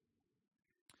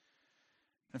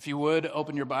If you would,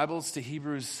 open your Bibles to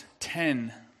Hebrews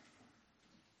 10.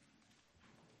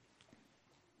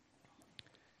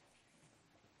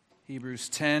 Hebrews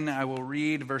 10, I will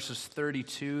read verses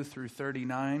 32 through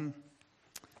 39.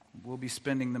 We'll be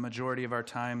spending the majority of our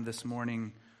time this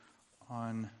morning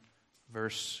on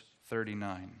verse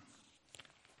 39.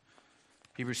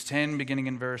 Hebrews 10, beginning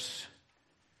in verse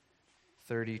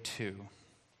 32.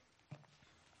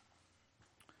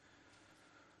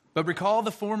 But recall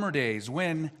the former days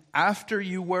when, after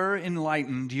you were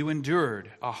enlightened, you endured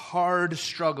a hard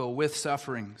struggle with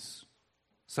sufferings,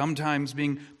 sometimes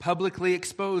being publicly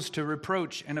exposed to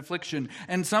reproach and affliction,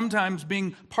 and sometimes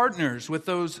being partners with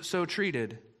those so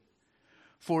treated.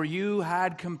 For you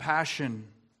had compassion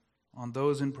on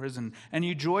those in prison, and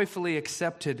you joyfully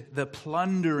accepted the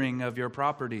plundering of your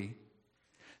property,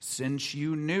 since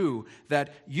you knew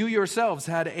that you yourselves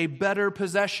had a better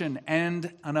possession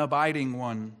and an abiding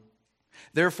one.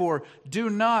 Therefore, do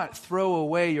not throw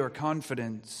away your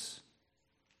confidence,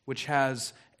 which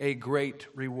has a great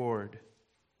reward.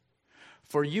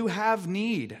 For you have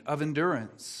need of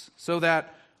endurance, so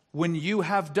that when you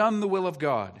have done the will of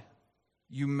God,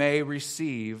 you may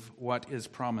receive what is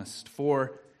promised.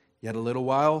 For yet a little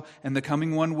while, and the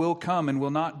coming one will come and will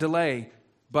not delay.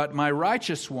 But my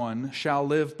righteous one shall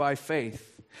live by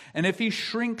faith. And if he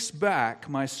shrinks back,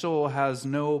 my soul has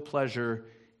no pleasure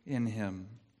in him.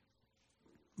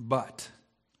 But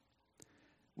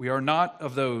we are not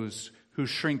of those who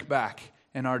shrink back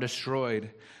and are destroyed,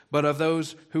 but of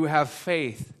those who have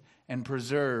faith and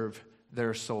preserve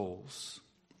their souls.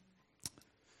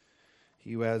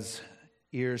 He who has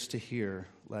ears to hear,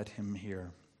 let him hear.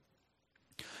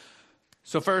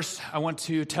 So first, I want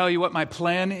to tell you what my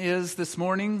plan is this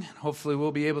morning. Hopefully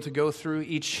we'll be able to go through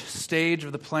each stage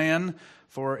of the plan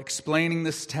for explaining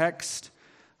this text.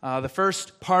 The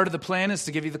first part of the plan is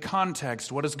to give you the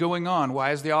context. What is going on? Why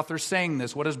is the author saying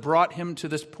this? What has brought him to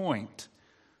this point?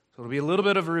 So it'll be a little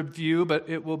bit of a review, but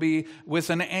it will be with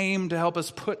an aim to help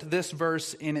us put this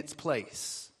verse in its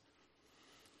place.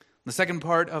 The second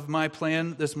part of my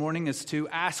plan this morning is to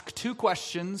ask two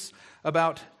questions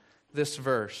about this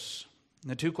verse.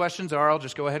 And the two questions are, I'll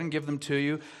just go ahead and give them to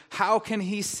you. How can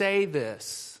he say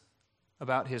this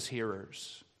about his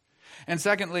hearers? And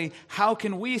secondly, how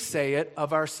can we say it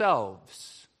of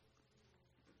ourselves?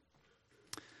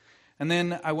 And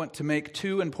then I want to make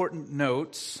two important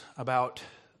notes about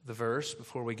the verse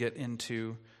before we get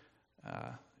into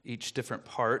each different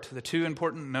part. The two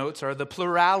important notes are the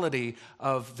plurality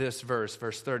of this verse,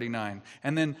 verse 39,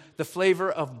 and then the flavor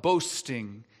of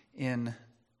boasting in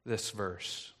this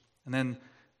verse. And then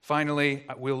finally,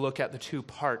 we'll look at the two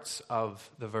parts of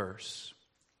the verse.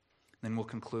 Then we'll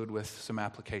conclude with some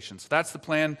applications. So that's the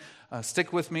plan.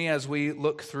 Stick with me as we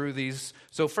look through these.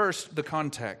 So first, the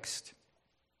context.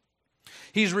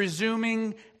 He's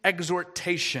resuming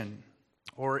exhortation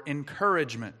or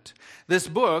encouragement. This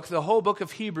book, the whole book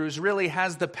of Hebrews, really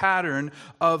has the pattern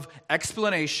of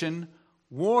explanation,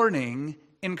 warning,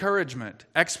 encouragement.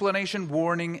 Explanation,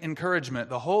 warning, encouragement.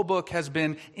 The whole book has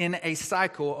been in a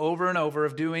cycle over and over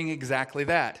of doing exactly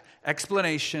that.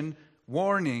 Explanation,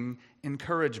 warning,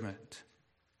 encouragement.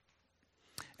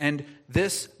 And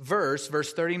this verse,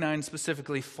 verse 39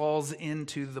 specifically, falls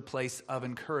into the place of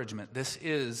encouragement. This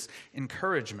is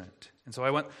encouragement. And so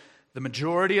I want the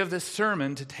majority of this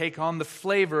sermon to take on the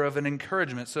flavor of an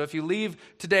encouragement. So if you leave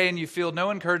today and you feel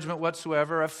no encouragement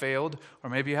whatsoever, I've failed, or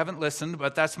maybe you haven't listened,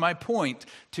 but that's my point,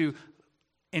 to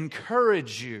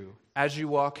encourage you as you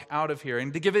walk out of here,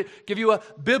 and to give you a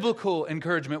biblical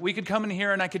encouragement. We could come in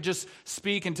here and I could just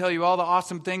speak and tell you all the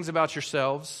awesome things about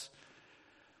yourselves.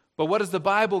 But what does the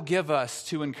Bible give us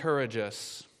to encourage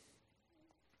us?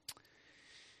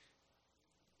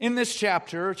 In this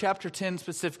chapter 10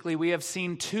 specifically, we have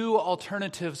seen two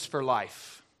alternatives for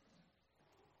life,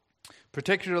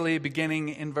 particularly beginning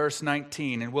in verse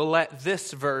 19. And we'll let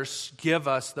this verse give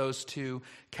us those two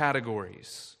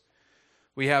categories.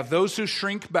 We have those who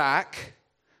shrink back,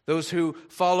 those who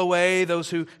fall away, those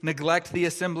who neglect the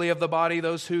assembly of the body,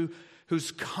 those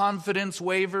whose confidence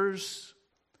wavers,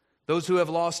 those who have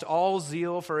lost all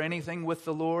zeal for anything with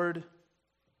the Lord,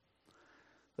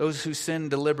 those who sin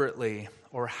deliberately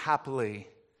or happily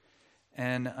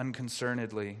and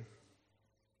unconcernedly,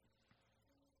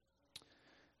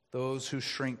 those who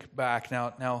shrink back.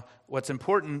 Now, what's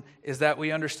important is that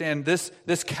we understand this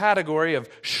category of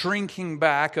shrinking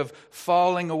back, of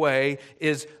falling away,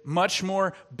 is much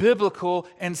more biblical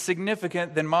and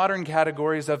significant than modern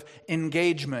categories of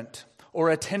engagement or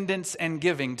attendance and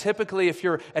giving. Typically, if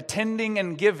you're attending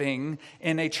and giving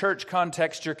in a church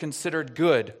context, you're considered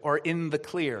good or in the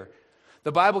clear.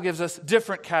 The Bible gives us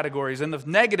different categories. And the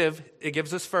negative, it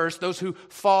gives us first those who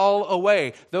fall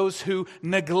away, those who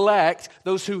neglect,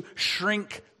 those who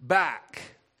shrink back.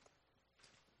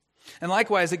 And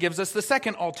likewise, it gives us the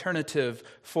second alternative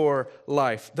for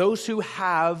life, those who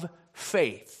have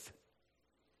faith,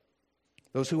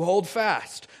 those who hold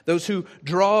fast, those who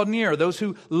draw near, those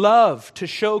who love to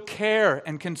show care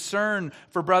and concern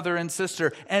for brother and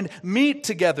sister and meet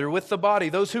together with the body,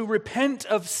 those who repent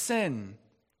of sin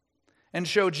and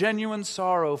show genuine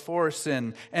sorrow for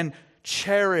sin and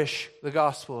cherish the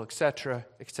gospel, etc.,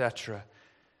 etc.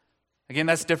 Again,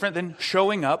 that's different than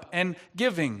showing up and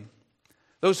giving.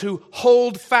 Those who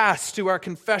hold fast to our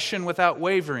confession without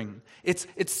wavering. It's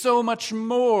so much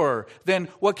more than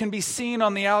what can be seen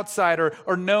on the outside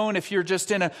or known if you're just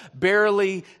in a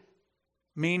barely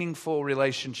meaningful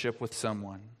relationship with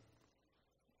someone.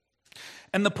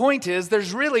 And the point is,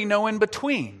 there's really no in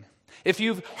between. If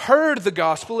you've heard the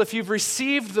gospel, if you've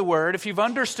received the word, if you've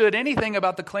understood anything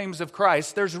about the claims of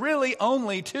Christ, there's really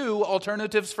only two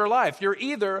alternatives for life. You're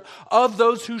either of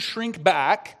those who shrink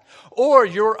back, or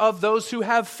you're of those who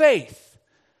have faith.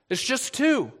 It's just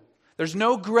two. There's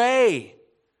no gray.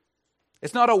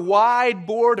 It's not a wide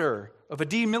border of a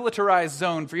demilitarized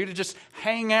zone for you to just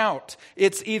hang out.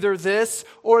 It's either this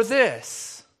or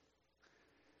this.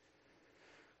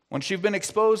 Once you've been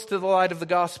exposed to the light of the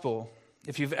gospel,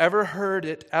 if you've ever heard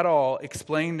it at all,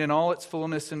 explained in all its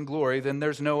fullness and glory, then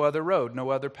there's no other road,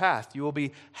 no other path. You will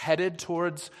be headed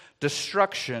towards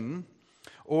destruction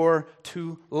or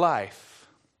to life.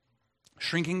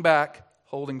 Shrinking back,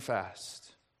 holding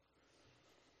fast.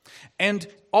 And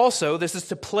also, this is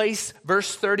to place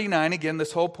verse 39, again,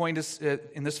 this whole point is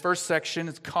in this first section,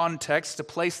 it's context, to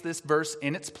place this verse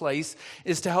in its place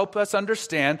is to help us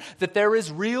understand that there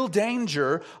is real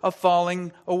danger of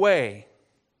falling away.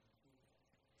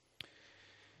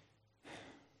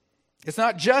 It's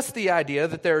not just the idea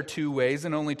that there are two ways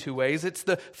and only two ways. It's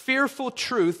the fearful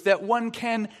truth that one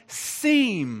can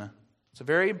seem. It's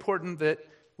very important that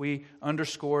we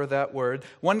underscore that word.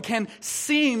 One can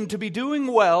seem to be doing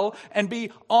well and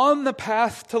be on the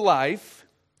path to life,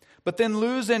 but then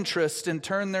lose interest and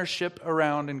turn their ship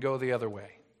around and go the other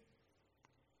way.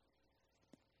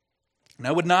 And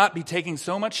I would not be taking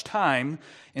so much time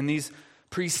in these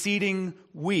preceding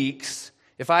weeks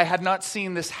if I had not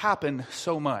seen this happen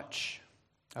so much.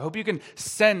 I hope you can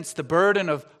sense the burden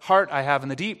of heart I have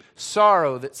and the deep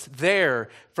sorrow that's there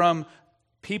from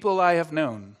people I have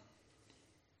known.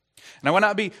 And I will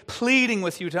not be pleading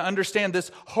with you to understand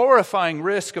this horrifying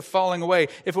risk of falling away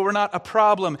if it were not a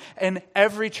problem in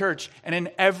every church and in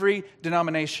every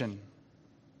denomination.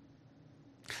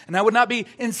 And I would not be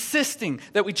insisting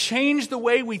that we change the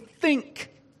way we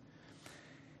think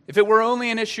if it were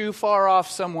only an issue far off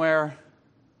somewhere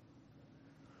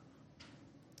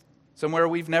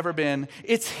we've never been.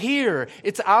 It's here.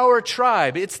 It's our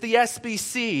tribe. It's the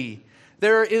SBC.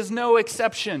 There is no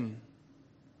exception.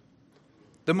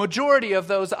 The majority of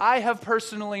those I have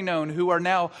personally known who are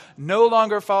now no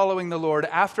longer following the Lord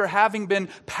after having been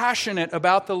passionate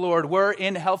about the Lord were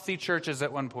in healthy churches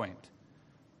at one point.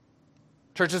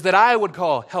 Churches that I would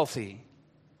call healthy.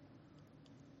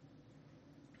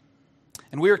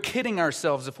 And we are kidding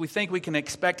ourselves if we think we can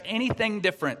expect anything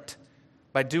different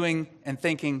by doing and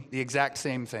thinking the exact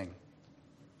same thing.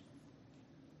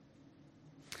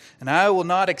 And I will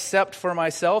not accept for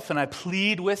myself, and I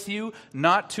plead with you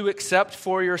not to accept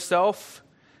for yourself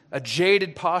a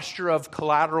jaded posture of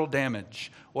collateral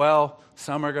damage. Well,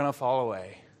 some are going to fall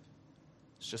away.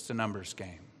 It's just a numbers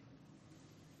game.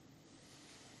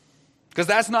 Because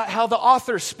that's not how the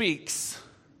author speaks.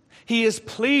 He is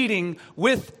pleading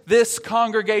with this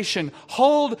congregation.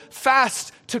 Hold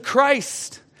fast to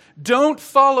Christ. Don't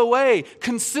fall away.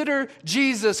 Consider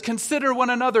Jesus. Consider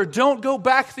one another. Don't go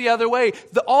back the other way.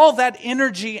 All that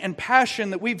energy and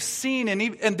passion that we've seen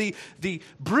and the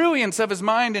brilliance of his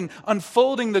mind in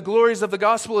unfolding the glories of the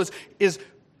gospel is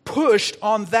pushed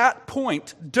on that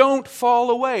point. Don't fall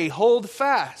away. Hold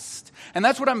fast. And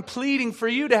that's what I'm pleading for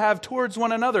you to have towards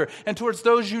one another and towards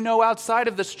those you know outside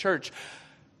of this church.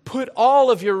 Put all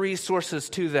of your resources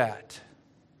to that.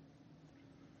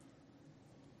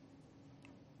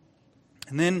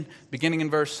 And then, beginning in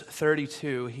verse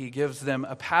 32, he gives them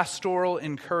a pastoral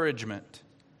encouragement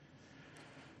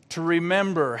to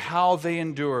remember how they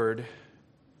endured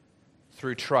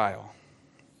through trial,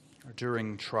 or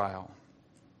during trial.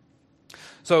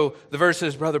 So, the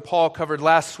verses Brother Paul covered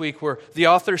last week were the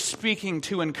author speaking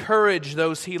to encourage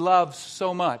those he loves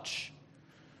so much.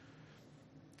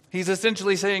 He's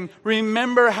essentially saying,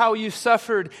 remember how you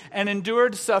suffered and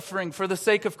endured suffering for the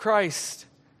sake of Christ.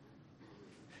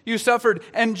 You suffered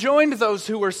and joined those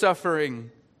who were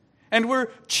suffering, and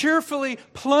were cheerfully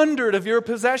plundered of your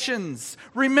possessions.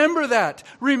 Remember that.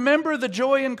 Remember the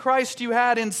joy in Christ you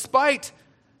had in spite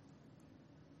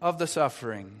of the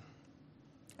suffering,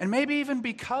 and maybe even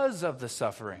because of the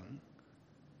suffering.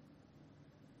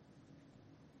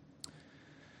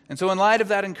 And so in light of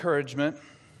that encouragement,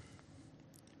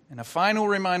 and a final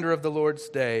reminder of the Lord's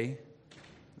day,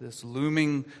 this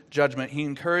looming judgment, he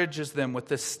encourages them with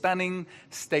this stunning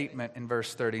statement in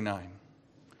verse 39.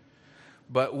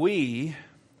 But we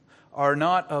are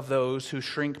not of those who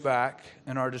shrink back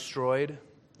and are destroyed,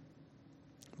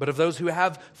 but of those who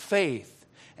have faith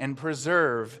and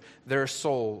preserve their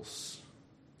souls.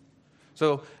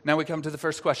 So now we come to the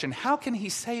first question. How can he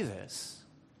say this?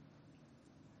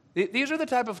 These are the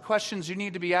type of questions you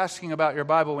need to be asking about your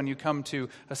Bible when you come to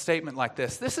a statement like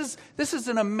this. This is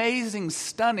an amazing,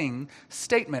 stunning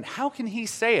statement. How can he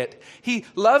say it? He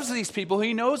loves these people.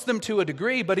 He knows them to a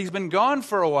degree, but he's been gone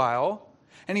for a while.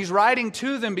 And he's writing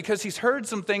to them because he's heard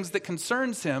some things that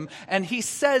concerns him. And he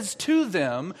says to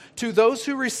them, to those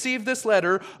who receive this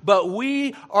letter, but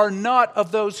we are not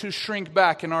of those who shrink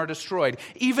back and are destroyed.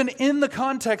 Even in the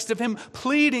context of him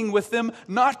pleading with them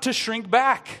not to shrink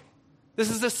back. This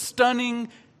is a stunning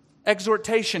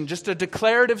exhortation, just a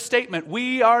declarative statement.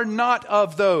 We are not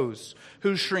of those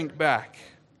who shrink back.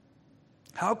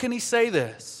 How can he say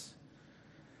this?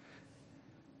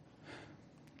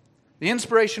 The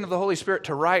inspiration of the Holy Spirit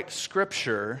to write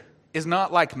Scripture is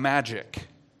not like magic,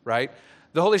 right?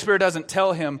 The Holy Spirit doesn't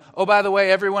tell him, oh, by the way,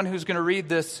 everyone who's going to read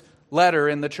this letter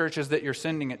in the churches that you're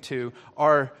sending it to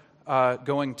are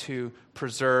going to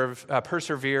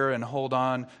persevere and hold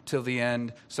on till the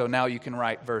end, so now you can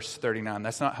write verse 39.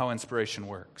 That's not how inspiration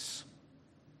works.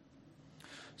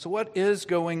 So what is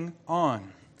going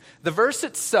on? The verse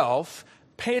itself,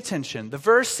 pay attention, the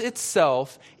verse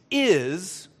itself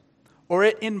is, or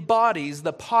it embodies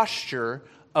the posture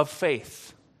of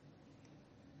faith.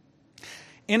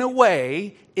 In a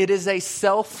way, it is a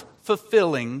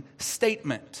self-fulfilling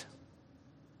statement.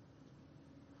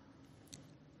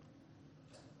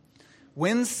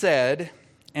 When said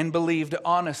and believed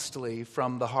honestly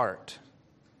from the heart.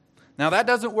 Now that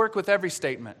doesn't work with every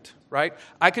statement, right?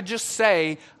 I could just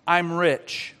say, I'm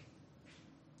rich.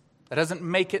 That doesn't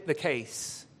make it the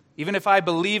case. Even if I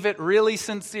believe it really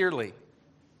sincerely,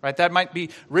 right? That might be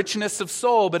richness of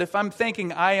soul, but if I'm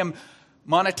thinking I am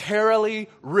monetarily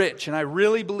rich and I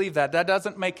really believe that, that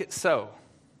doesn't make it so.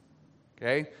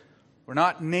 Okay? We're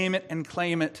not name it and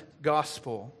claim it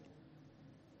gospel.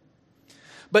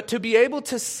 But to be able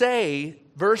to say,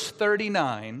 verse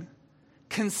 39,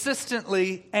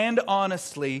 consistently and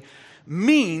honestly,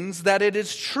 means that it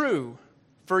is true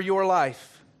for your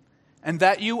life and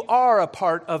that you are a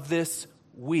part of this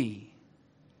we.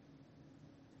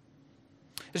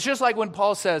 It's just like when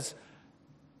Paul says,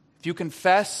 if you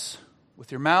confess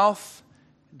with your mouth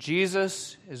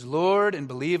Jesus is Lord and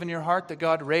believe in your heart that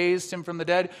God raised him from the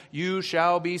dead, you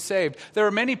shall be saved. There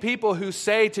are many people who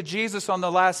say to Jesus on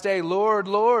the last day, Lord,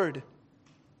 Lord.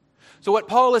 So what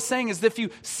Paul is saying is if you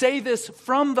say this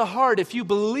from the heart, if you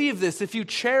believe this, if you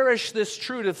cherish this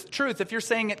truth, if you're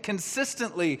saying it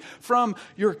consistently from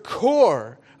your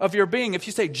core of your being, if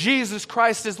you say Jesus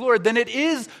Christ is Lord, then it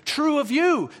is true of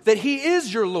you that he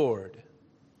is your Lord.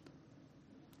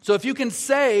 So if you can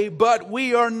say, but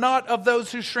we are not of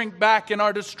those who shrink back and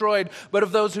are destroyed, but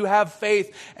of those who have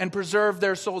faith and preserve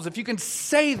their souls. If you can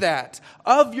say that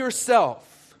of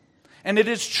yourself, and it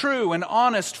is true and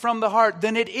honest from the heart,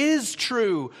 then it is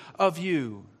true of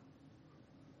you.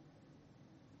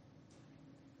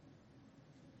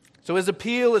 So his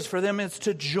appeal is for them is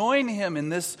to join him in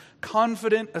this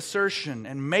confident assertion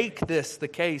and make this the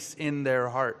case in their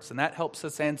hearts. And that helps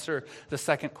us answer the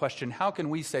second question. How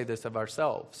can we say this of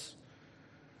ourselves?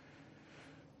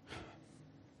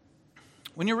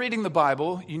 When you're reading the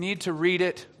Bible, you need to read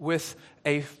it with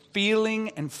a feeling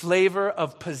and flavor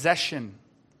of possession.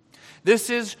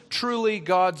 This is truly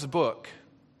God's book.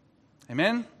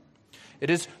 Amen?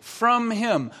 It is from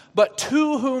him. But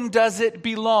to whom does it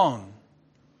belong?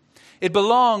 It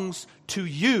belongs to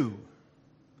you.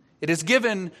 It is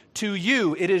given to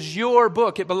you. It is your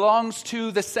book. It belongs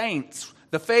to the saints.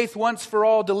 The faith once for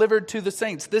all delivered to the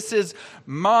saints. This is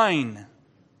mine.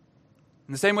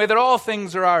 In the same way that all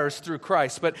things are ours through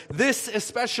Christ. But this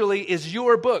especially is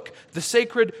your book, the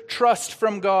sacred trust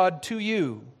from God to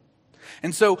you.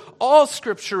 And so all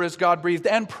Scripture is God-breathed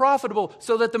and profitable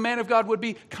so that the man of God would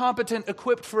be competent,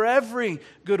 equipped for every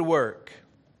good work.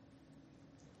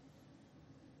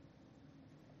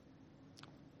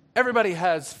 Everybody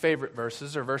has favorite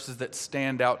verses or verses that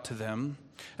stand out to them.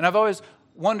 And I've always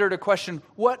wonder to question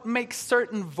what makes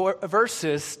certain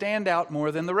verses stand out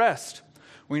more than the rest.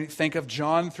 We think of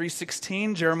John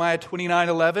 3:16, Jeremiah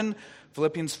 29:11,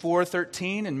 Philippians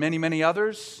 4:13, and many, many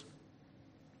others.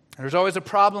 There's always a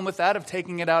problem with that, of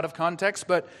taking it out of context,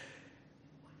 but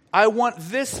I want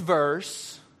this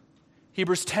verse,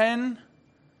 Hebrews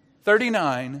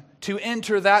 10:39, to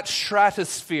enter that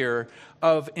stratosphere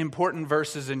of important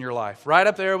verses in your life. Right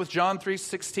up there with John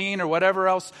 3:16 or whatever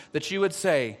else that you would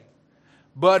say.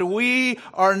 But we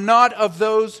are not of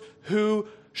those who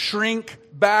shrink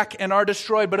back and are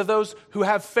destroyed, but of those who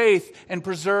have faith and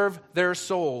preserve their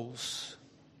souls.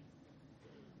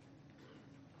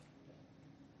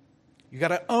 You got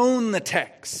to own the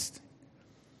text.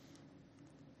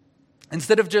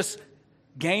 Instead of just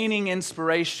gaining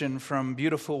inspiration from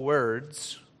beautiful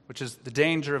words, which is the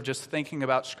danger of just thinking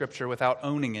about Scripture without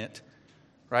owning it,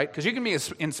 right? Because you can be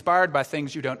inspired by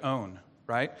things you don't own,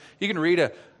 right? You can read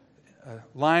a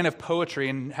line of poetry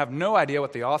and have no idea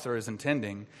what the author is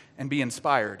intending and be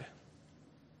inspired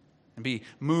and be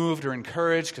moved or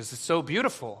encouraged because it's so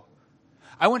beautiful.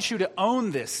 I want you to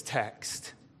own this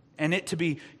text and it to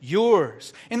be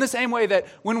yours. In the same way that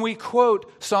when we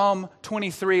quote Psalm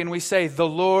 23 and we say, "The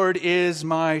Lord is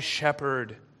my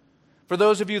shepherd." For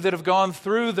those of you that have gone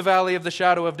through the valley of the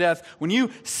shadow of death, when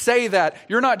you say that,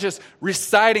 you're not just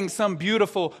reciting some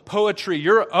beautiful poetry,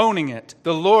 you're owning it.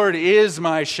 The Lord is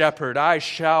my shepherd, I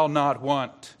shall not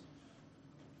want.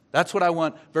 That's what I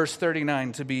want verse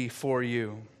 39 to be for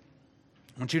you.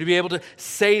 I want you to be able to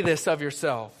say this of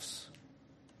yourselves.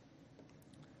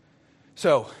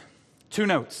 So, 2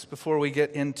 notes before we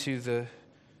get into the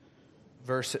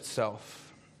verse itself.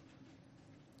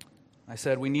 I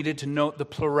said we needed to note the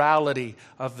plurality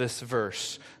of this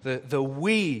verse, the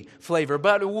we flavor.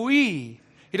 But we.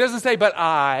 He doesn't say, but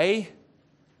I.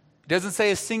 He doesn't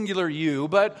say a singular you,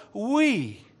 but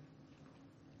we.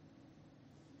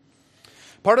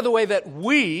 Part of the way that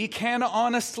we can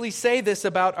honestly say this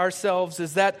about ourselves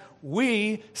is that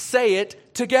we say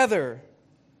it together.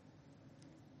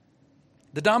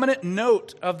 The dominant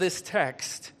note of this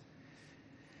text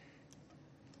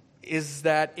is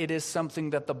that it is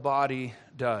something that the body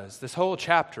does. This whole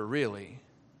chapter, really.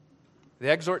 The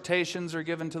exhortations are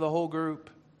given to the whole group.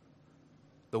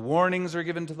 The warnings are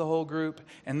given to the whole group.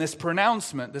 And this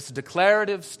pronouncement, this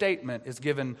declarative statement, is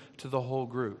given to the whole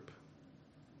group.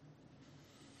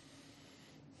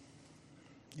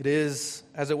 It is,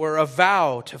 as it were, a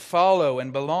vow to follow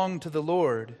and belong to the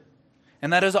Lord.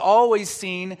 And that is always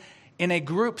seen in a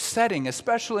group setting,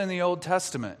 especially in the Old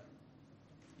Testament.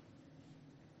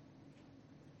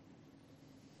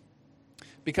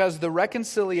 Because the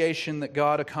reconciliation that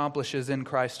God accomplishes in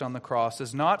Christ on the cross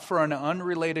is not for an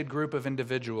unrelated group of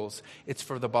individuals, it's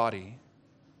for the body.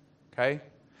 Okay?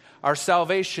 Our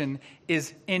salvation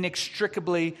is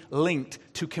inextricably linked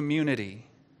to community.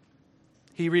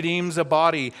 He redeems a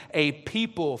body, a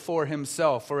people for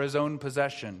himself, for his own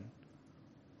possession.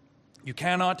 You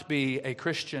cannot be a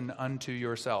Christian unto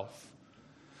yourself.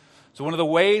 So one of the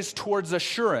ways towards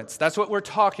assurance, that's what we're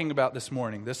talking about this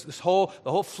morning. The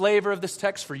whole flavor of this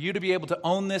text, for you to be able to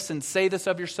own this and say this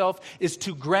of yourself, is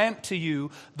to grant to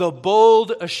you the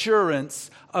bold assurance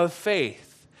of faith.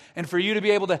 And for you to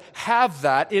be able to have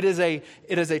that, it is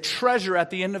a treasure at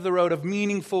the end of the road of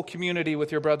meaningful community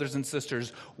with your brothers and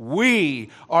sisters. We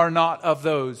are not of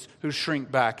those who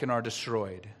shrink back and are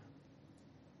destroyed.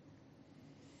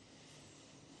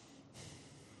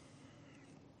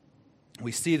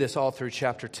 We see this all through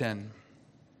chapter 10.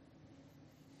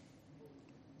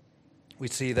 We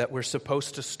see that we're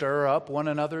supposed to stir up one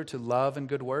another to love and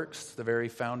good works, the very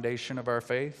foundation of our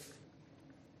faith.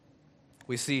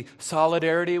 We see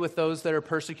solidarity with those that are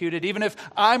persecuted. Even if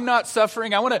I'm not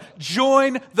suffering, I want to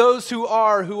join those who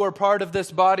are part of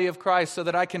this body of Christ so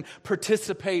that I can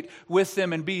participate with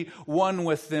them and be one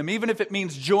with them, even if it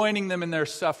means joining them in their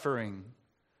suffering.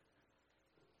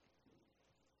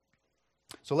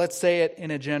 So let's say it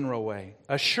in a general way.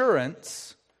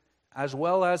 Assurance, as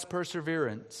well as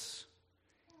perseverance,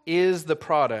 is the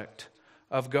product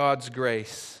of God's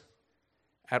grace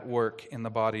at work in the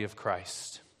body of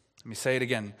Christ. Let me say it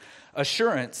again.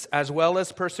 Assurance, as well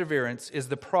as perseverance, is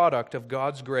the product of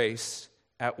God's grace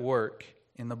at work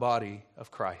in the body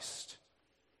of Christ.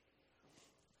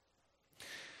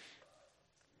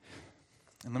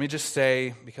 And let me just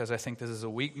say, because I think this is a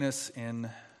weakness in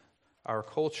our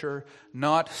culture,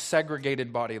 not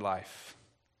segregated body life.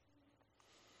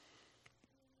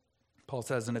 Paul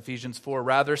says in Ephesians 4,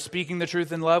 rather, speaking the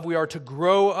truth in love, we are to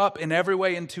grow up in every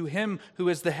way into Him who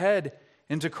is the head,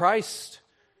 into Christ,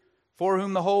 for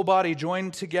whom the whole body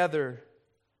joined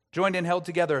and held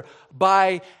together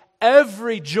by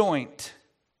every joint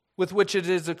with which it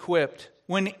is equipped,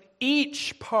 when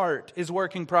each part is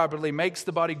working properly, makes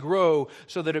the body grow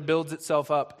so that it builds itself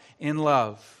up in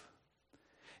love.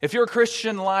 If your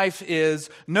Christian life is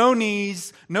no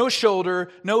knees, no shoulder,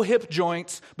 no hip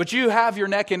joints, but you have your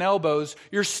neck and elbows,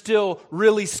 you're still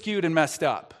really skewed and messed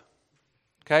up.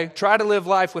 Okay? Try to live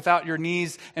life without your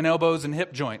knees and elbows and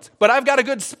hip joints. But I've got a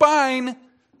good spine,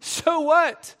 so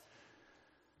what?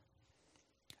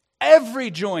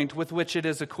 Every joint with which it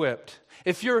is equipped.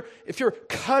 If you're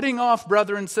cutting off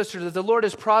brother and sister that the Lord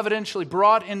has providentially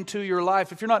brought into your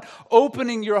life, if you're not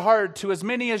opening your heart to as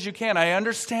many as you can, I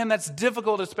understand that's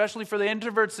difficult, especially for the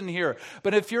introverts in here.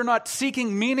 But if you're not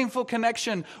seeking meaningful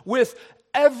connection with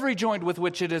every joint with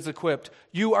which it is equipped,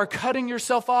 you are cutting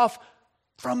yourself off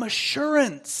from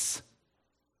assurance.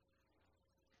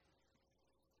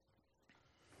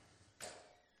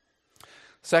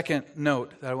 Second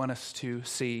note that I want us to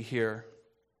see here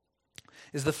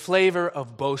is the flavor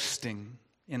of boasting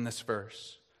in this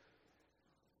verse.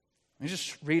 Let me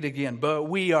just read again. But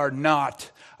we are not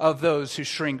of those who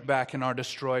shrink back and are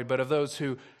destroyed, but of those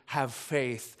who have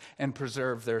faith and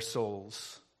preserve their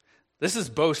souls. This is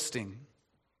boasting.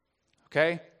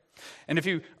 Okay? And if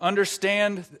you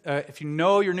understand, if you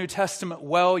know your New Testament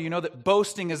well, you know that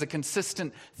boasting is a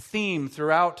consistent theme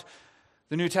throughout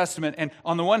the New Testament. And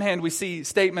on the one hand, we see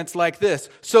statements like this,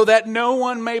 so that no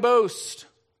one may boast.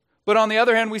 But on the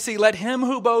other hand, we see, let him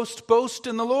who boasts, boast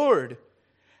in the Lord.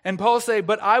 And Paul say,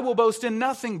 but I will boast in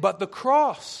nothing but the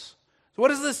cross. So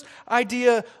what is this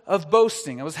idea of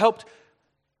boasting? I was helped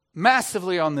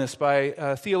massively on this by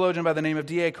a theologian by the name of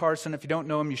D.A. Carson. If you don't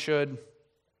know him, you should.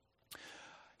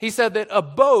 He said that a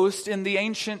boast in the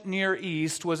ancient Near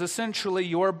East was essentially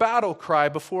your battle cry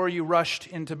before you rushed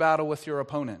into battle with your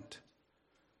opponent.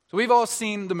 So we've all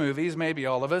seen the movies, maybe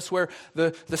all of us, where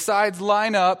the sides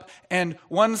line up and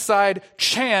one side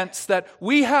chants that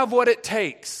we have what it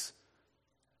takes.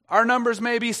 Our numbers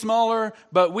may be smaller,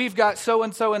 but we've got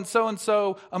so-and-so and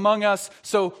so-and-so among us,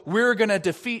 so we're going to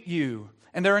defeat you.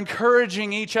 And they're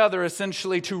encouraging each other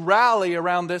essentially to rally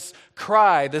around this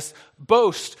cry, this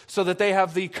boast, so that they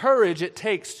have the courage it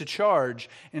takes to charge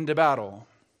into battle.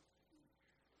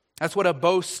 That's what a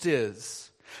boast is.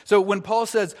 So when Paul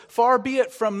says, far be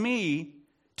it from me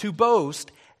to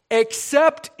boast,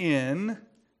 except in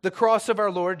the cross of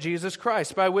our Lord Jesus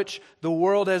Christ, by which the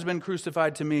world has been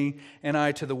crucified to me and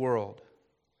I to the world.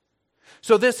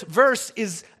 So this verse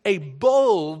is a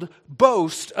bold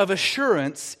boast of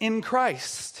assurance in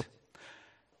Christ.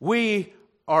 We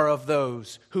are of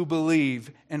those who believe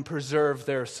and preserve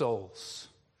their souls.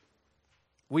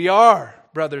 We are,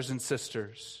 brothers and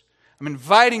sisters. I'm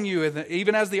inviting you,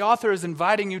 even as the author is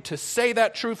inviting you to say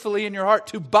that truthfully in your heart,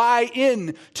 to buy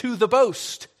in to the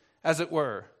boast, as it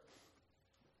were.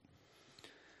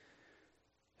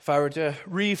 If I were to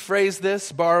rephrase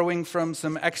this, borrowing from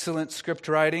some excellent script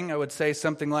writing, I would say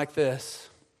something like this.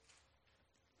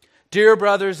 Dear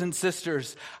brothers and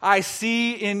sisters, I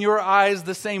see in your eyes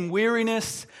the same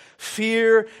weariness,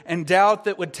 fear, and doubt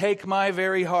that would take my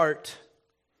very heart.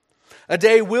 A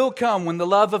day will come when the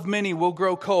love of many will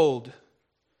grow cold,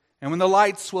 and when the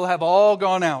lights will have all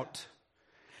gone out,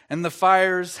 and the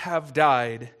fires have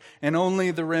died, and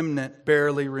only the remnant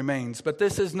barely remains. But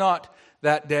this is not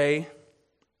that day.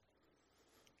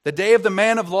 The day of the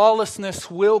man of lawlessness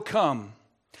will come,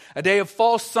 a day of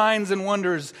false signs and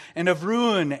wonders, and of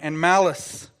ruin and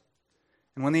malice.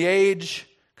 And when the age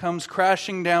comes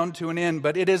crashing down to an end,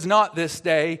 but it is not this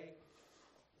day.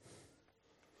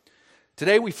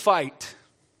 Today we fight.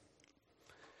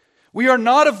 We are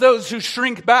not of those who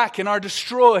shrink back and are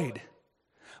destroyed,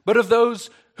 but of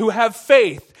those who have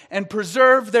faith and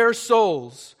preserve their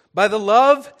souls by the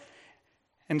love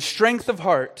and strength of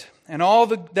heart and all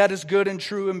that is good and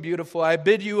true and beautiful. I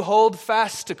bid you hold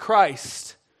fast to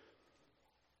Christ,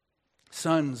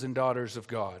 sons and daughters of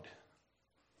God.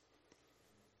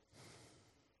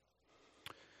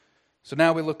 So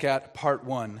now we look at part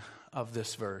 1 of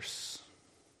this verse.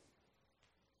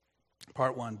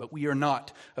 Part 1, but we are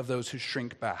not of those who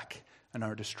shrink back and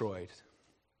are destroyed.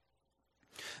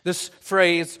 This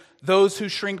phrase, those who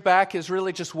shrink back, is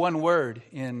really just one word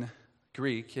in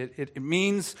Greek. It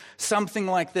means something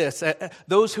like this.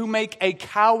 Those who make a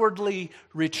cowardly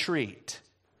retreat.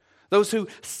 Those who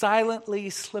silently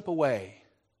slip away.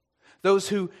 Those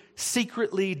who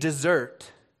secretly desert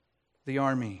the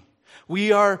army.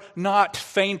 We are not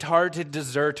faint-hearted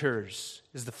deserters,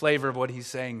 is the flavor of what he's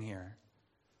saying here.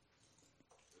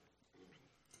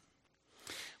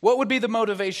 What would be the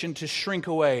motivation to shrink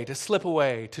away, to slip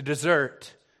away, to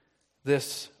desert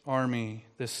this army,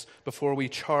 this before we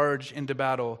charge into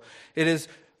battle? It is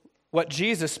what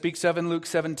Jesus speaks of in Luke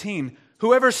 17,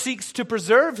 Whoever seeks to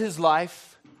preserve his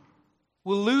life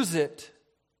will lose it.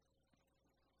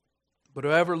 But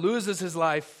whoever loses his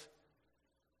life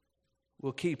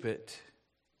will keep it.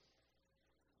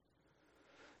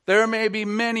 There may be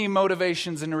many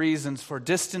motivations and reasons for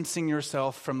distancing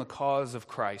yourself from the cause of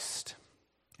Christ.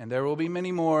 And there will be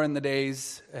many more in the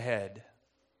days ahead,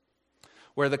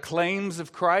 where the claims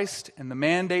of Christ and the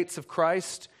mandates of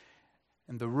Christ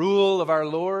and the rule of our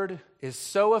Lord is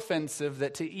so offensive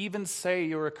that to even say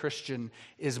you're a Christian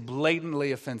is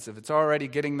blatantly offensive. It's already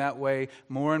getting that way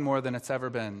more and more than it's ever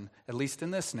been, at least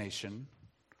in this nation.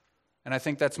 And I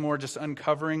think that's more just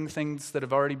uncovering things that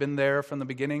have already been there from the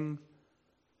beginning.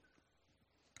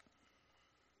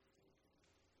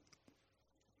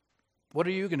 What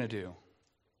are you going to do?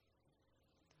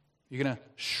 You're going to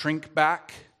shrink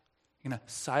back? You're going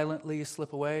to silently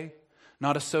slip away?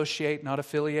 Not associate, not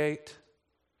affiliate?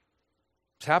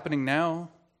 It's happening now.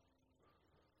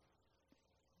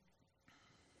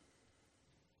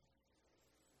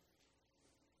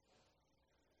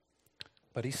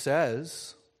 But he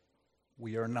says,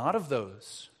 we are not of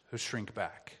those who shrink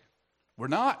back. We're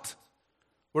not.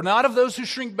 We're not of those who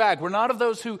shrink back. We're not of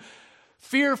those who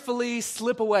fearfully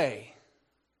slip away.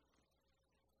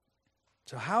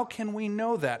 So how can we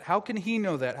know that? How can he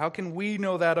know that? How can we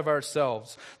know that of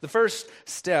ourselves? The first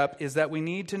step is that we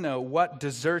need to know what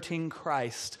deserting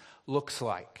Christ looks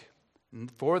like.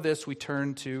 And for this, we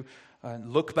turn to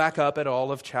look back up at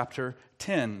all of chapter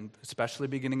 10, especially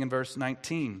beginning in verse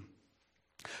 19.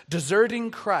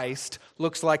 Deserting Christ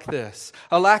looks like this: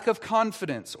 a lack of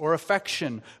confidence or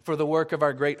affection for the work of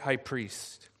our great high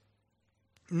priest.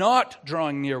 Not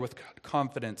drawing near with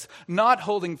confidence, not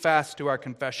holding fast to our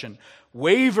confession,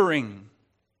 wavering,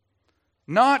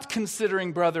 not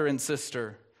considering brother and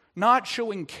sister, not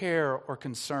showing care or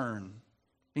concern,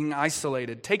 being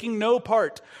isolated, taking no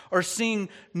part or seeing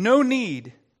no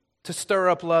need to stir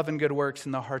up love and good works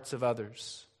in the hearts of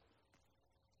others.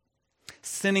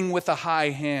 Sinning with a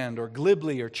high hand, or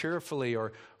glibly or cheerfully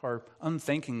or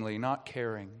unthinkingly, not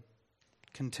caring,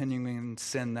 continuing in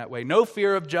sin that way. No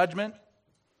fear of judgment,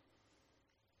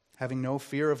 having no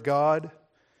fear of God,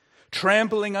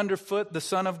 trampling underfoot the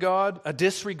Son of God, a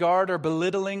disregard or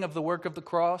belittling of the work of the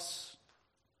cross,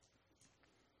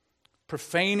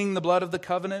 profaning the blood of the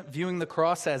covenant, viewing the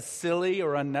cross as silly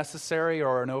or unnecessary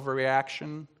or an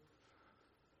overreaction.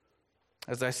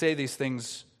 As I say these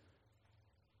things,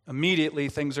 immediately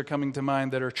things are coming to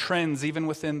mind that are trends even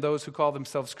within those who call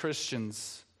themselves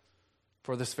Christians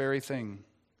for this very thing.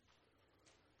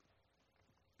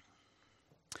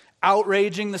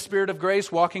 Outraging the Spirit of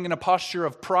grace, walking in a posture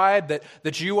of pride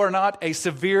that you are not a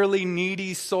severely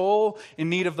needy soul in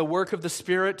need of the work of the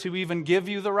Spirit to even give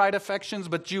you the right affections,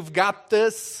 but you've got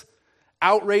this.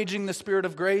 Outraging the Spirit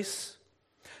of grace.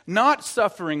 Not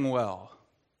suffering well.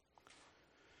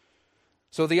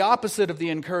 So the opposite of the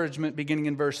encouragement beginning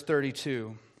in verse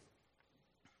 32.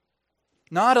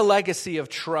 Not a legacy of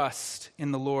trust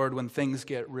in the Lord when things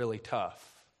get really tough.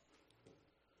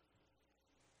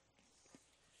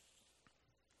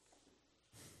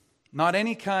 Not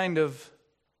any kind of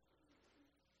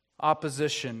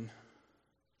opposition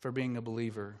for being a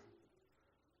believer.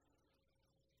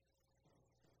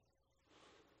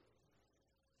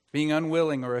 Being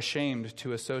unwilling or ashamed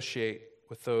to associate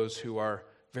with those who are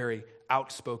very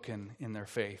outspoken in their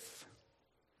faith.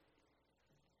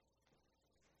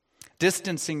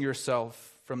 Distancing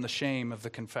yourself from the shame of the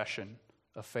confession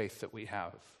of faith that we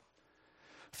have.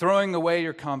 Throwing away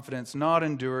your confidence, not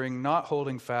enduring, not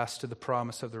holding fast to the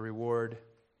promise of the reward.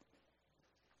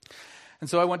 And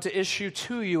so I want to issue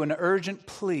to you an urgent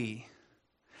plea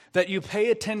that you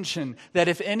pay attention, that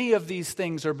if any of these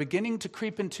things are beginning to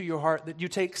creep into your heart, that you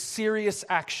take serious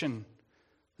action.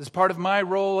 This is part of my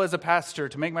role as a pastor,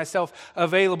 to make myself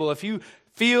available. If you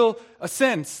feel a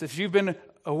sense, if you've been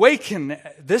awakened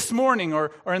this morning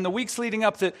or in the weeks leading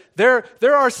up, that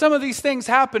there are some of these things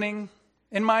happening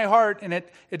in my heart, and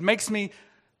it makes me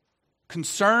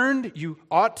concerned. You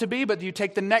ought to be, but you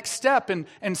take the next step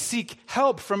and seek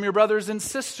help from your brothers and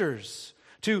sisters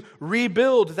to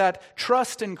rebuild that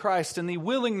trust in Christ and the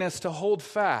willingness to hold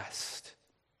fast.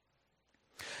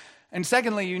 And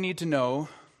secondly, you need to know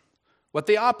what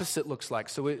the opposite looks like.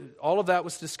 So all of that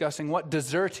was discussing what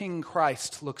deserting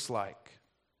Christ looks like.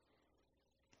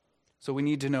 So we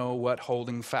need to know what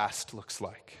holding fast looks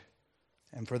like.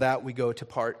 And for that, we go to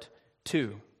part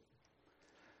 2.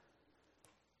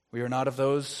 We are not of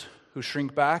those who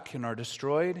shrink back and are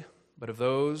destroyed, but of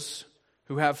those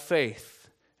who have faith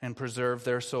and preserve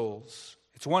their souls.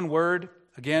 It's one word,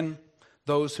 again,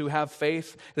 those who have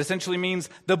faith. It essentially means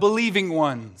the believing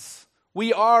ones.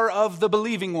 We are of the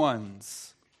believing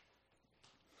ones.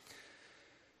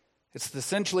 It's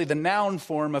essentially the noun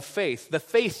form of faith, the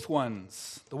faith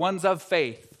ones, the ones of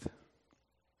faith.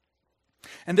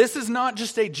 And this is not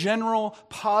just a general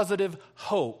positive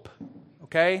hope,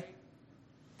 okay?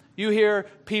 You hear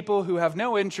people who have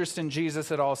no interest in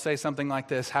Jesus at all say something like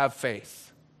this: have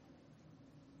faith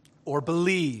or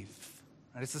believe.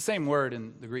 It's the same word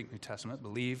in the Greek New Testament: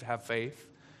 believe, have faith.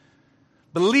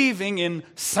 Believing in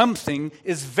something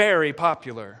is very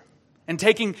popular. And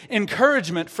taking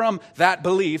encouragement from that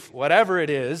belief, whatever it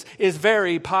is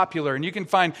very popular. And you can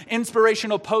find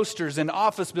inspirational posters in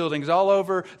office buildings all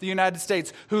over the United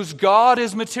States whose God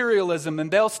is materialism,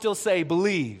 and they'll still say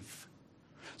believe.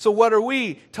 So what are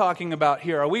we talking about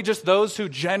here? Are we just those who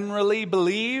generally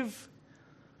believe?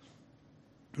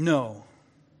 No.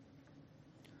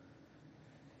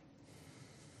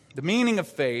 The meaning of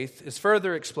faith is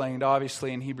further explained,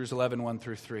 obviously, in Hebrews 11, 1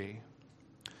 through 3.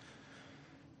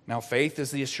 Now, faith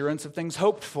is the assurance of things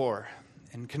hoped for,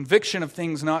 and conviction of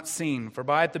things not seen. For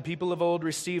by it the people of old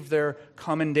received their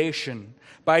commendation.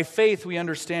 By faith we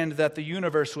understand that the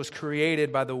universe was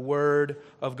created by the word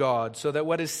of God, so that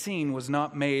what is seen was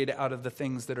not made out of the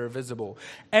things that are visible.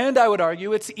 And I would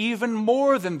argue it's even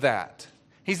more than that.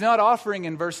 He's not offering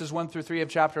in verses 1 through 3 of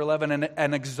chapter 11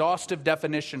 an exhaustive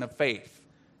definition of faith,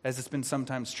 as it's been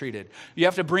sometimes treated. You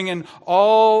have to bring in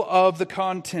all of the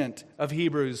content of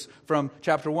Hebrews from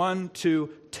chapter 1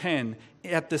 to 10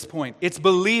 at this point. It's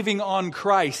believing on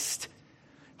Christ.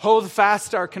 Hold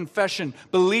fast our confession.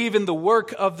 Believe in the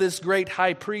work of this great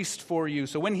high priest for you.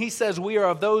 So when he says we are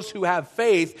of those who have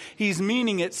faith, he's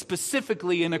meaning it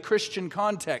specifically in a Christian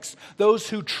context. Those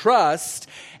who trust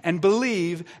and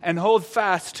believe and hold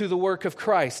fast to the work of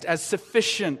Christ as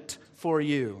sufficient for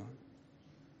you.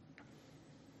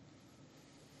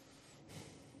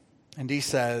 And he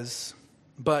says,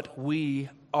 but we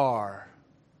are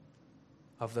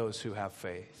of those who have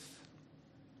faith.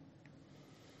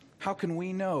 How can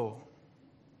we know?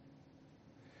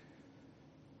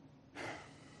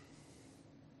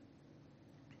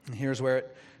 And here's where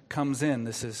it comes in.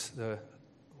 This is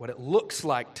what it looks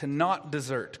like to not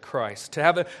desert Christ, to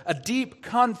have a deep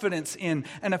confidence in,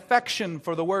 an affection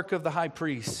for the work of the high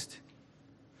priest,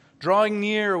 drawing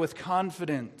near with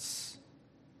confidence,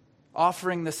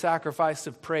 offering the sacrifice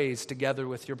of praise together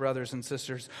with your brothers and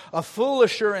sisters, a full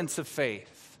assurance of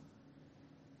faith,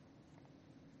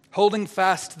 holding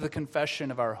fast to the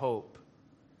confession of our hope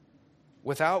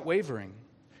without wavering,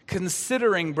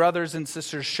 considering brothers and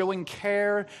sisters, showing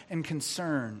care and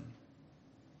concern,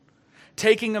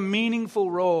 taking a meaningful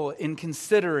role in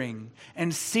considering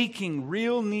and seeking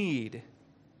real need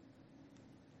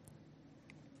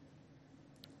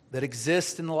that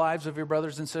exist in the lives of your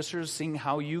brothers and sisters, seeing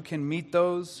how you can meet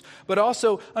those, but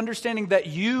also understanding that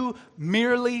you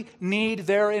merely need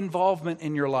their involvement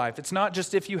in your life. It's not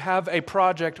just if you have a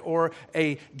project or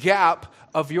a gap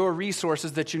of your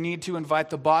resources that you need to invite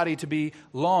the body to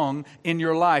belong in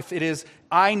your life. It is,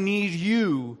 I need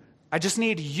you. I just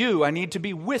need you. I need to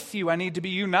be with you. I need to be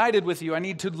united with you. I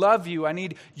need to love you. I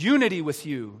need unity with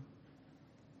you.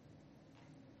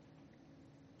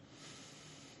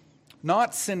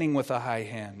 Not sinning with a high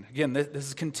hand. Again, this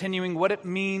is continuing what it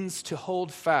means to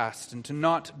hold fast and to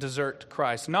not desert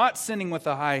Christ. Not sinning with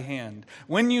a high hand.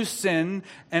 When you sin,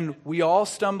 and we all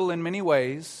stumble in many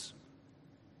ways,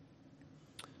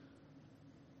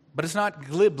 but it's not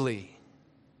glibly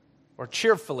or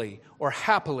cheerfully or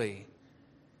happily.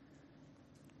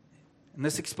 And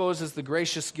this exposes the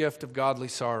gracious gift of godly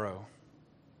sorrow.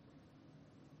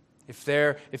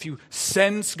 If you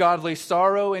sense godly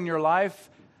sorrow in your life,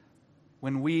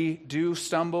 when we do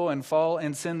stumble and fall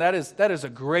in sin, that is a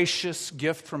gracious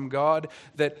gift from God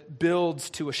that builds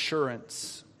to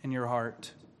assurance in your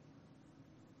heart.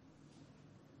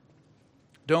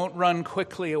 Don't run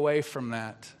quickly away from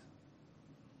that.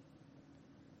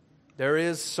 There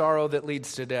is sorrow that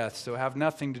leads to death, so have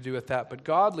nothing to do with that. But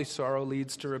godly sorrow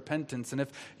leads to repentance. And if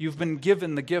you've been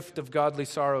given the gift of godly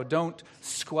sorrow, don't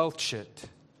squelch it.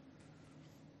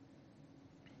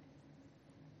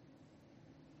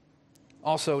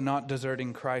 Also, not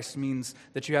deserting Christ means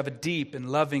that you have a deep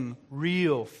and loving,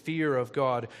 real fear of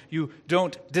God. You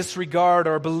don't disregard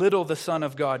or belittle the Son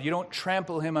of God. You don't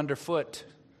trample him underfoot.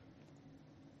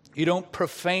 You don't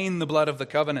profane the blood of the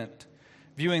covenant,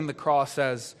 viewing the cross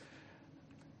as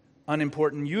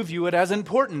unimportant. You view it as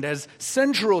important, as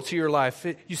central to your life.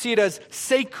 You see it as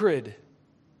sacred.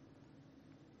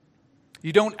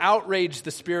 You don't outrage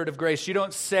the Spirit of grace. You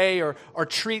don't say or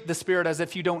treat the Spirit as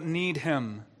if you don't need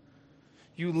him.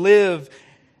 You live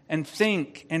and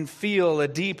think and feel a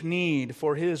deep need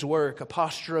for his work, a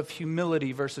posture of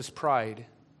humility versus pride.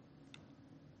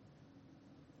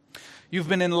 You've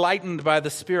been enlightened by the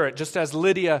Spirit, just as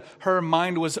Lydia, her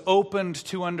mind was opened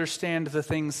to understand the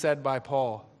things said by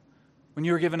Paul. When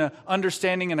you were given an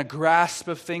understanding and a grasp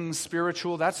of things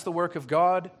spiritual, that's the work of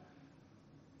God.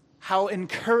 How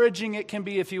encouraging it can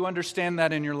be if you understand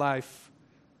that in your life.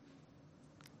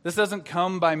 This doesn't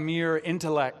come by mere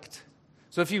intellect.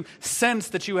 So if you sense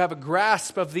that you have a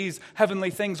grasp of these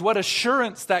heavenly things, what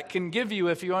assurance that can give you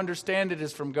if you understand it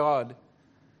is from God.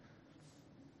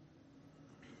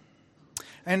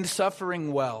 And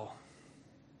suffering well.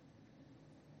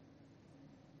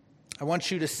 I want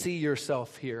you to see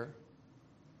yourself here.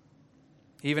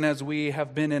 Even as we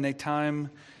have been in a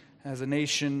time as a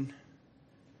nation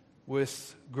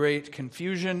with great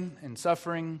confusion and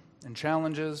suffering and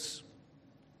challenges,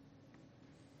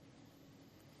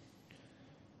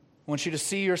 I want you to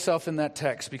see yourself in that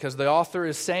text, because the author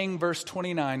is saying verse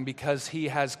 29 because he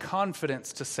has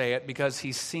confidence to say it, because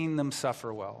he's seen them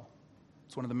suffer well.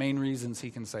 It's one of the main reasons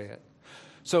he can say it.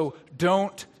 So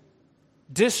don't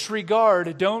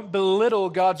disregard, don't belittle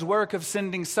God's work of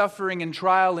sending suffering and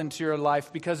trial into your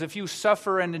life, because if you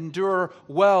suffer and endure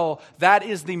well, that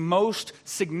is the most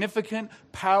significant,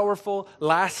 powerful,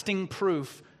 lasting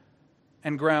proof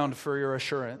and ground for your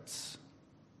assurance.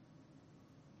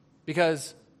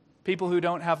 Because people who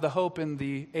don't have the hope in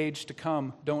the age to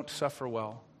come don't suffer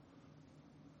well.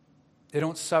 They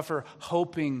don't suffer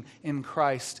hoping in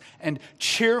Christ and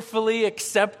cheerfully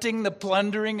accepting the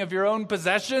plundering of your own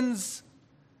possessions.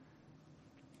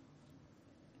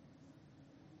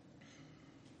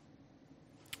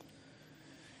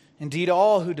 Indeed,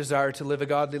 all who desire to live a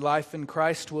godly life in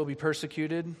Christ will be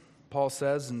persecuted, Paul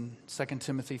says in 2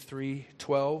 Timothy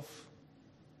 3:12.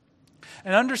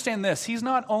 And understand this, he's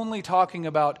not only talking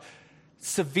about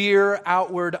severe,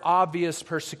 outward, obvious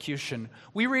persecution.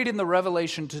 We read in the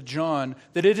Revelation to John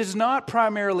that it is not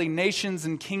primarily nations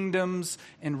and kingdoms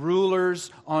and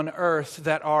rulers on earth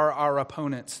that are our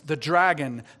opponents. The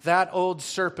dragon, that old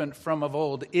serpent from of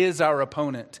old, is our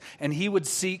opponent, and he would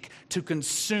seek to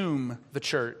consume the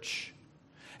church.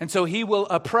 And so he will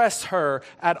oppress her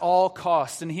at all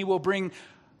costs, and he will bring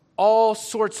all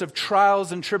sorts of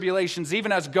trials and tribulations,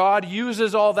 even as God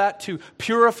uses all that to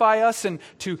purify us and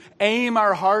to aim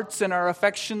our hearts and our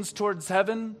affections towards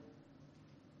heaven.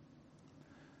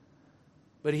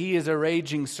 But he is a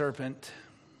raging serpent.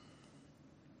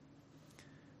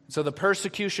 So the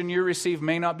persecution you receive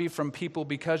may not be from people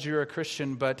because you're a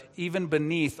Christian, but even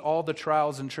beneath all the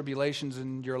trials and tribulations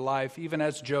in your life, even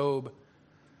as Job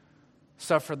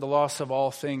suffered the loss of all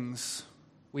things,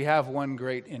 we have one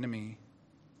great enemy.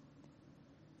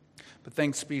 But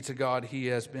thanks be to God, he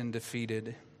has been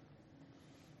defeated.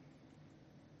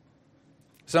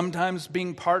 Sometimes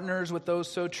being partners with those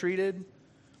so treated,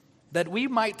 that we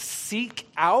might seek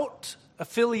out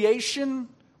affiliation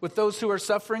with those who are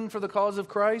suffering for the cause of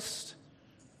Christ.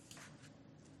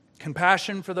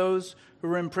 Compassion for those who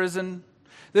are in prison.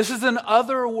 This is an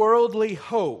otherworldly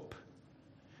hope.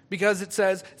 Because it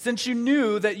says, since you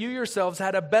knew that you yourselves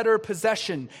had a better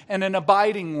possession and an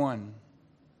abiding one.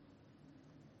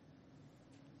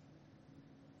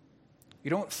 You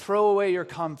don't throw away your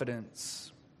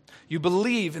confidence. You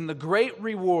believe in the great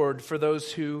reward for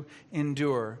those who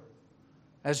endure.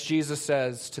 As Jesus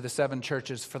says to the 7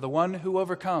 churches, for the one who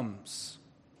overcomes.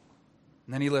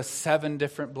 And then he lists 7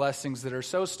 different blessings that are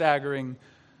so staggering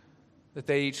that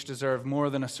they each deserve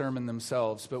more than a sermon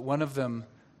themselves. But one of them,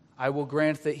 I will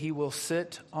grant that he will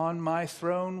sit on my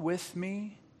throne with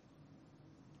me.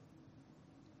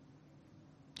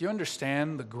 Do you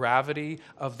understand the gravity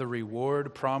of the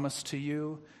reward promised to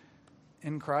you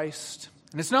in Christ?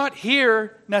 And it's not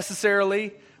here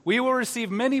necessarily. We will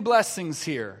receive many blessings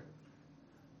here.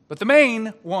 But the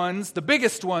main ones, the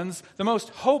biggest ones, the most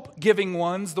hope-giving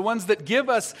ones, the ones that give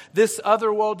us this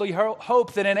otherworldly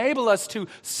hope that enable us to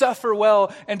suffer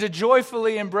well and to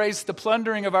joyfully embrace the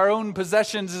plundering of our own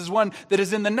possessions is one that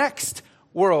is in the next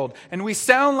world. And we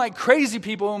sound like crazy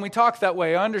people when we talk that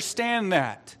way. I understand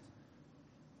that.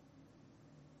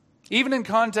 Even in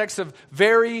context of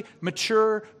very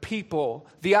mature people,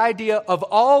 the idea of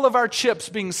all of our chips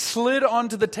being slid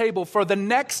onto the table for the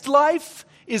next life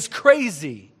is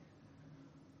crazy.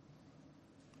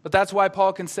 But that's why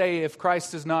Paul can say, if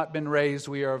Christ has not been raised,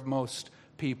 we are of most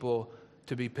people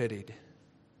to be pitied.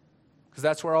 Because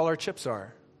that's where all our chips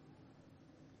are.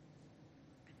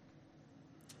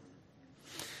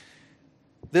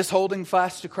 This holding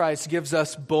fast to Christ gives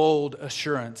us bold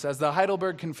assurance. As the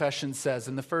Heidelberg Confession says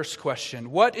in the first question,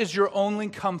 what is your only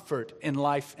comfort in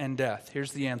life and death?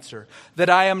 Here's the answer. That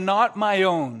I am not my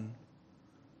own,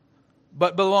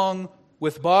 but belong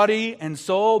with body and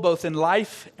soul, both in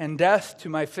life and death, to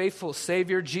my faithful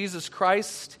Savior, Jesus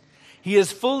Christ. He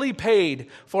has fully paid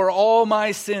for all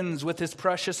my sins with his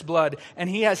precious blood, and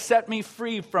he has set me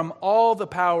free from all the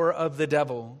power of the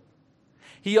devil.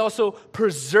 He also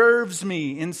preserves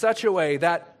me in such a way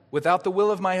that, without the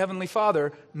will of my heavenly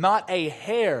Father, not a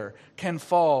hair can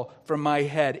fall from my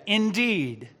head.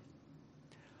 Indeed,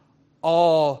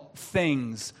 all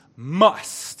things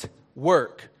must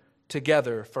work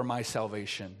together for my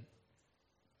salvation.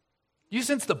 You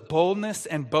sense the boldness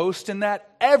and boast in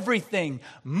that? Everything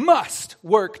must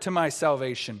work to my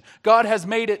salvation. God has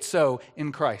made it so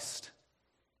in Christ.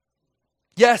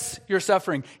 Yes, your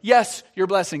suffering. Yes, your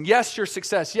blessing. Yes, your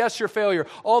success. Yes, your failure.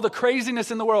 All the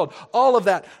craziness in the world. All of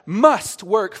that must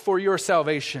work for your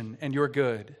salvation and your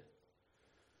good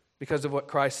because of what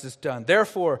Christ has done.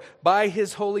 Therefore, by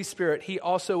his Holy Spirit, he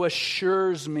also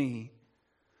assures me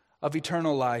of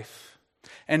eternal life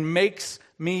and makes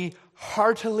me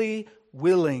heartily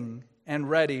willing and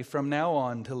ready from now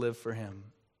on to live for him.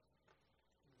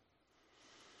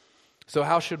 So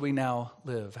how should we now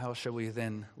live? How should we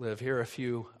then live? Here are a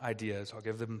few ideas. I'll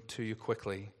give them to you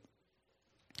quickly.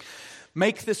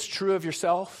 Make this true of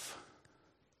yourself,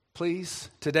 please,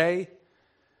 today.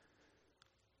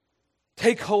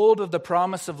 Take hold of the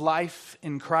promise of life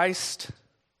in Christ.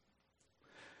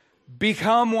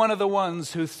 Become one of the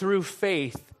ones who through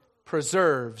faith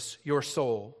preserves your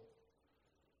soul.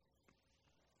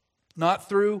 Not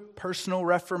through personal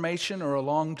reformation or a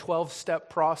long 12-step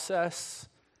process.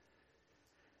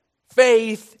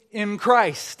 Faith in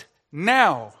Christ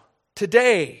now,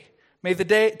 today. May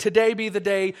today be the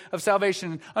day of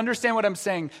salvation. Understand what I'm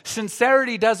saying.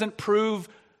 Sincerity doesn't prove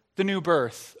the new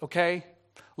birth, okay?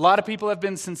 A lot of people have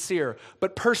been sincere,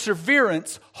 but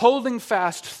perseverance, holding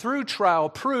fast through trial,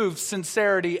 proves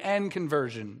sincerity and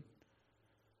conversion.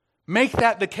 Make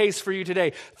that the case for you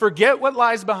today. Forget what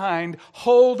lies behind.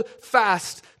 Hold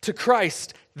fast to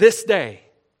Christ this day.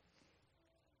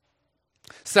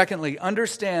 Secondly,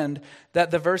 understand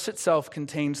that the verse itself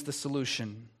contains the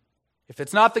solution. If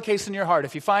it's not the case in your heart,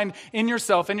 if you find in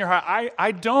yourself, in your heart,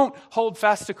 I don't hold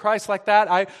fast to Christ like that.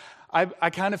 I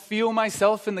kind of feel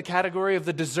myself in the category of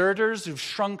the deserters who've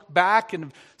shrunk back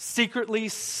and secretly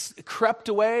crept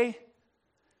away.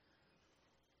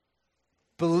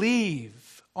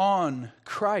 Believe on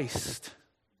Christ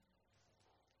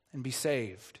and be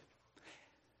saved.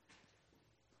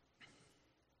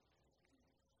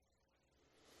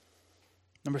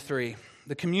 Number 3,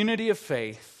 the community of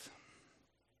faith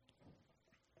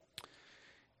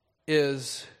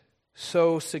is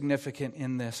so significant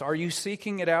in this. Are you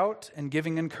seeking it out and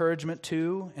giving encouragement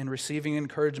to and receiving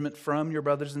encouragement from your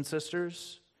brothers and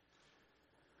sisters?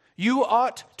 You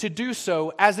ought to do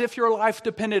so as if your life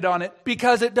depended on it,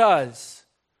 because it does.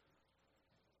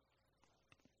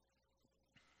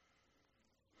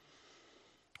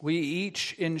 We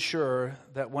each ensure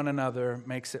that one another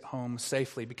makes it home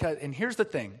safely. And here's the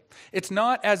thing. It's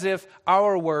not as if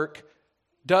our work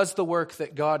does the work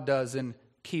that God does in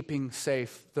keeping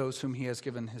safe those whom he has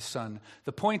given his Son.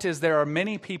 The point is there are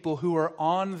many people who are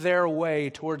on their way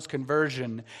towards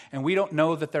conversion, and we don't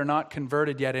know that they're not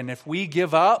converted yet. And if we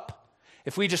give up,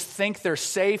 if we just think they're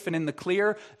safe and in the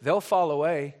clear, they'll fall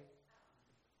away.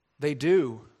 They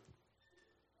do.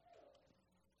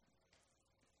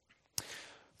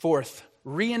 Fourth,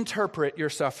 reinterpret your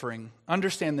suffering.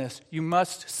 Understand this. You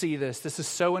must see this. This is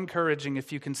so encouraging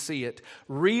if you can see it.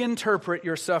 Reinterpret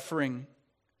your suffering.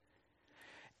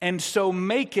 And so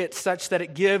make it such that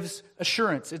it gives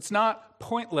assurance. It's not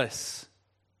pointless.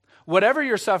 Whatever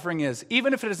your suffering is,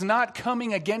 even if it is not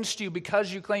coming against you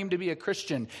because you claim to be a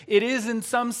Christian, it is in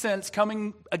some sense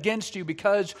coming against you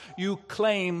because you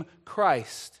claim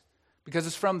Christ. Because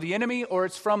it's from the enemy or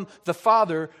it's from the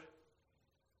Father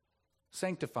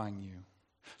sanctifying you.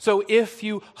 So if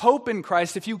you hope in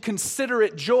Christ, if you consider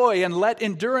it joy and let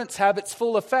endurance have its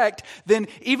full effect, then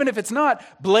even if it's not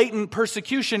blatant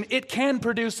persecution, it can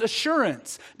produce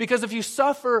assurance. Because if you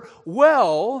suffer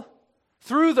well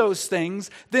through those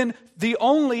things, then the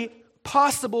only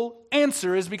possible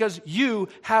answer is because you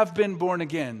have been born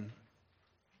again.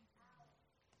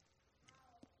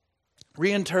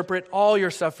 Reinterpret all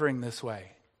your suffering this way.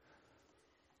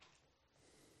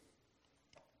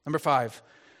 Number 5,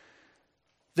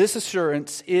 this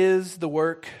assurance is the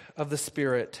work of the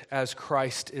Spirit as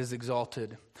Christ is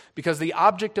exalted. Because the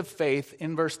object of faith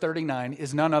in verse 39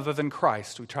 is none other than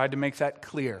Christ. We tried to make that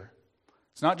clear.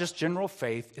 It's not just general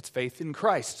faith, it's faith in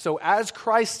Christ. So as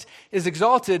Christ is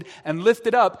exalted and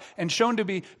lifted up and shown to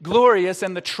be glorious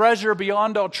and the treasure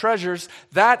beyond all treasures,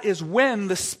 that is when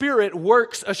the Spirit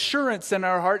works assurance in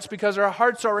our hearts because our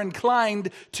hearts are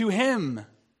inclined to Him.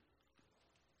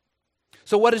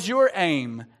 So what is your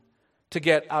aim to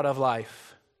get out of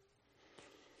life?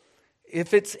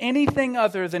 if it's anything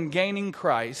other than gaining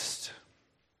Christ,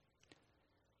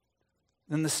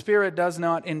 then the Spirit does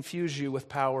not infuse you with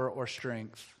power or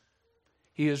strength.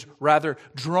 He is rather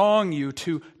drawing you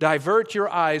to divert your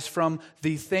eyes from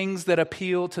the things that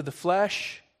appeal to the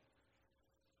flesh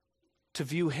to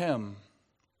view Him,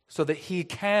 so that He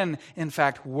can, in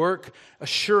fact, work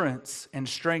assurance and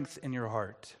strength in your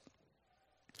heart.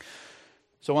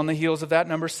 So on the heels of that,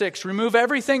 number 6, remove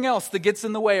everything else that gets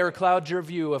in the way or clouds your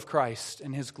view of Christ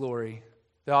and His glory.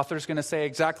 The author's going to say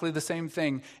exactly the same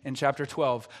thing in chapter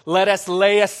 12. Let us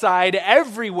lay aside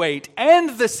every weight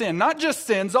and the sin, not just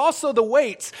sins, also the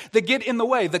weights that get in the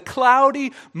way, the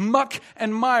cloudy muck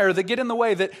and mire that get in the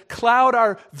way, that cloud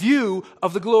our view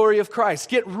of the glory of Christ.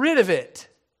 Get rid of it.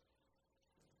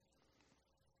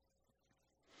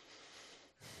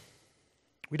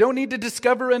 We don't need to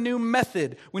discover a new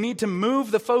method. We need to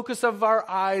move the focus of our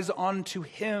eyes onto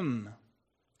Him.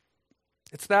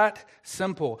 It's that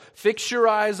simple. Fix your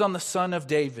eyes on the Son of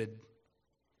David,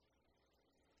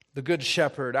 the Good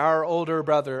Shepherd, our older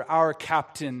brother, our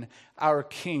captain, our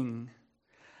King,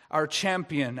 our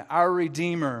champion, our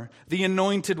Redeemer, the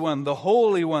Anointed One, the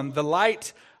Holy One, the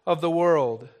light of the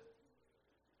world,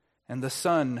 and the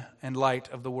sun and light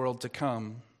of the world to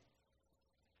come.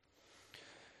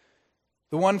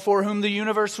 The one for whom the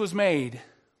universe was made,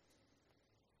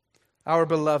 our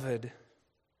beloved,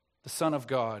 the Son of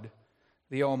God,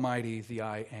 the Almighty, the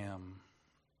I Am.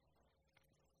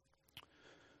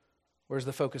 Where's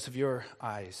the focus of your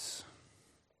eyes?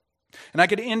 And I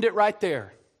could end it right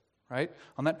there, right?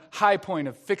 On that high point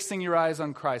of fixing your eyes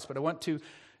on Christ. But I want to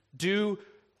do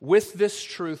with this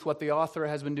truth what the author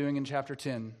has been doing in chapter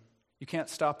 10. You can't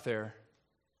stop there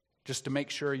just to make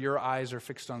sure your eyes are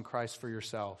fixed on Christ for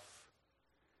yourself.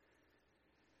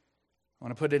 I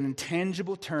want to put it in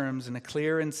tangible terms in a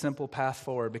clear and simple path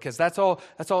forward, because that's all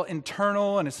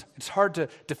internal, and it's hard to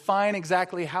define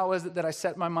exactly how is it that I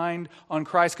set my mind on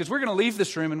Christ, because we're going to leave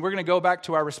this room and we're going to go back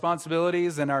to our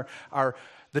responsibilities and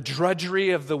the drudgery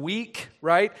of the week,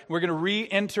 right? We're going to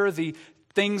re-enter the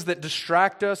things that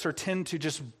distract us or tend to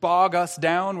just bog us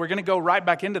down. We're going to go right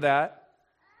back into that.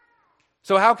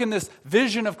 So how can this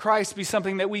vision of Christ be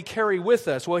something that we carry with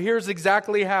us? Well, here's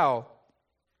exactly how.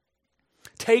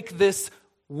 Take this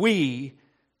 "we"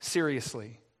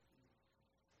 seriously.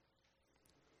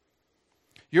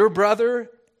 Your brother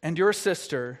and your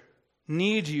sister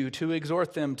need you to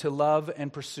exhort them to love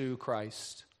and pursue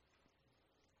Christ.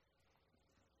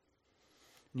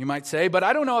 You might say, but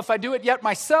I don't know if I do it yet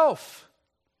myself.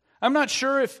 I'm not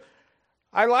sure if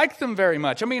I like them very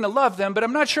much. I mean, I love them, but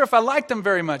I'm not sure if I like them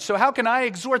very much. So how can I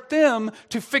exhort them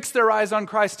to fix their eyes on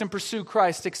Christ and pursue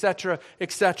Christ, etc.,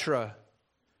 etc.?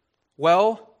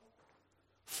 Well,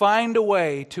 find a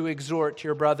way to exhort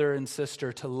your brother and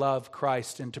sister to love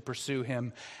Christ and to pursue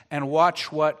Him, and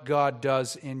watch what God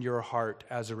does in your heart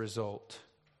as a result.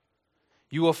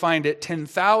 You will find it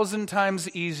 10,000 times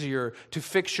easier to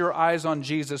fix your eyes on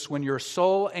Jesus when your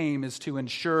sole aim is to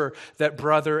ensure that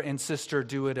brother and sister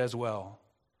do it as well.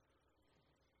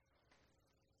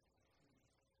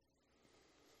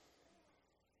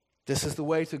 This is the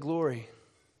way to glory.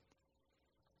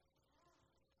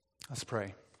 Let's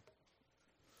pray.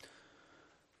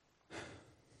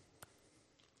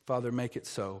 Father, make it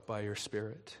so by your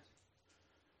Spirit.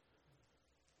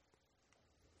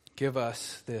 Give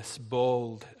us this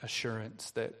bold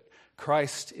assurance that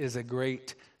Christ is a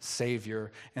great Savior,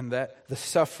 and that the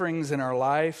sufferings in our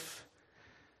life,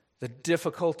 the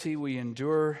difficulty we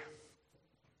endure,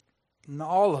 and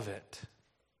all of it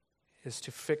is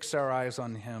to fix our eyes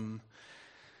on Him.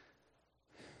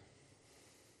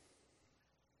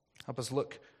 Help us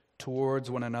look towards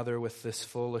one another with this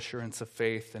full assurance of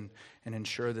faith, and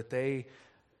ensure that they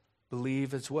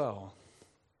believe as well.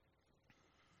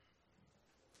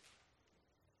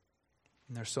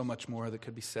 And there's so much more that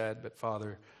could be said, but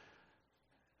Father,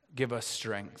 give us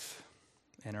strength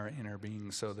in our inner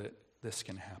being so that this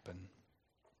can happen.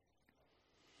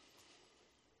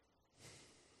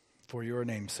 For your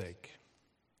name's sake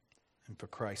and for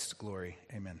Christ's glory,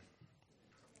 amen.